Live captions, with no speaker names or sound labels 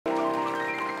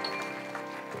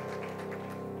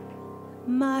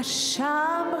Ma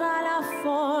chambre a la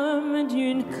forme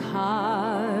d'une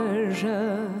cage.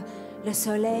 Le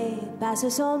soleil passe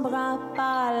son bras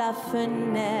par la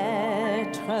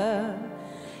fenêtre.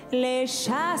 Les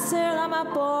chasseurs à ma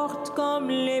porte comme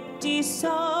les petits soldats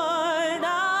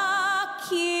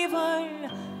qui veulent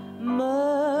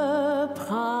me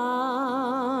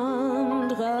prendre.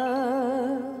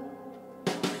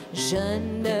 Je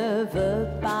ne veux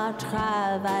pas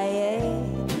travailler,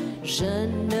 je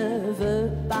ne veux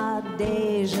pas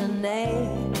déjeuner,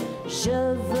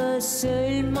 je veux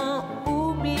seulement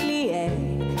oublier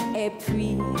et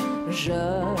puis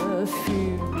je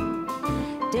fume.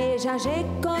 Déjà j'ai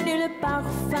connu le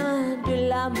parfum de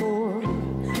l'amour,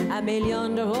 un million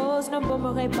de roses ne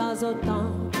m'aimerait pas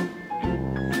autant.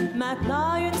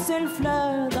 Maintenant une seule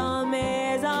fleur dans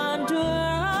mes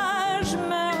entourages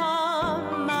me rend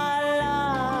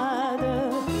malade.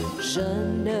 Je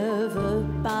ne veux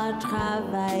pas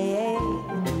travailler,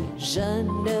 je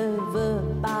ne veux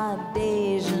pas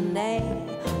déjeuner,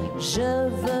 je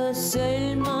veux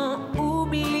seulement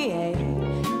oublier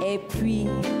et puis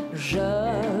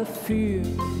je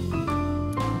fume.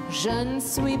 Je ne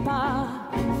suis pas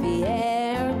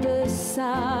fière de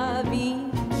sa vie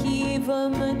qui veut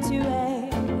me tuer.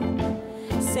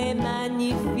 C'est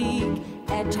magnifique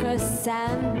être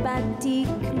sympathique,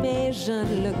 mais je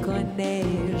ne le connais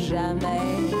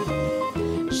jamais.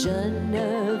 Je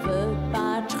ne veux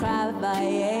pas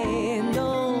travailler,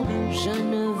 non, je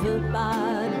ne veux pas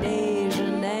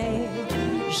déjeuner.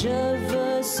 Je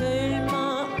veux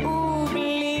seulement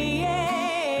oublier,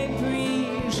 puis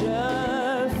je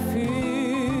fume.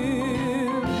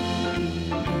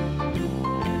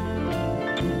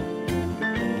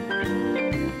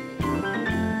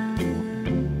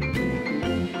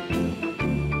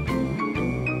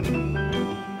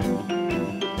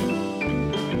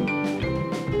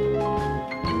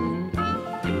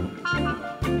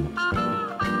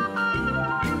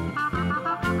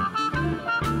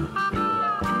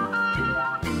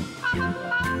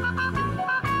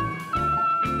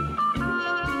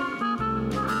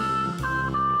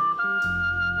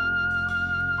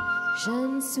 Je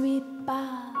ne suis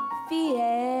pas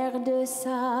fière de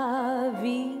sa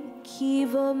vie qui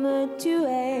veut me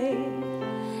tuer.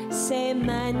 C'est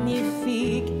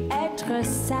magnifique être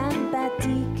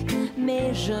sympathique,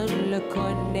 mais je ne le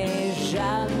connais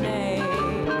jamais.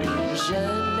 Je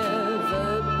ne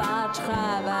veux pas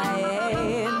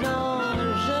travailler, non,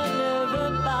 je ne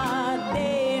veux pas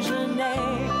déjeuner.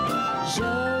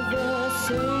 Je veux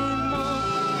seulement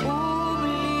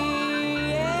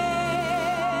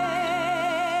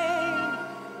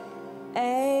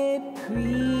et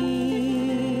puis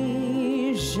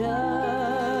je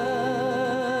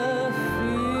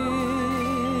fume.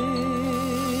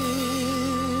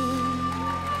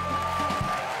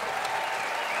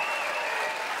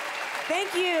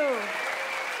 Thank you.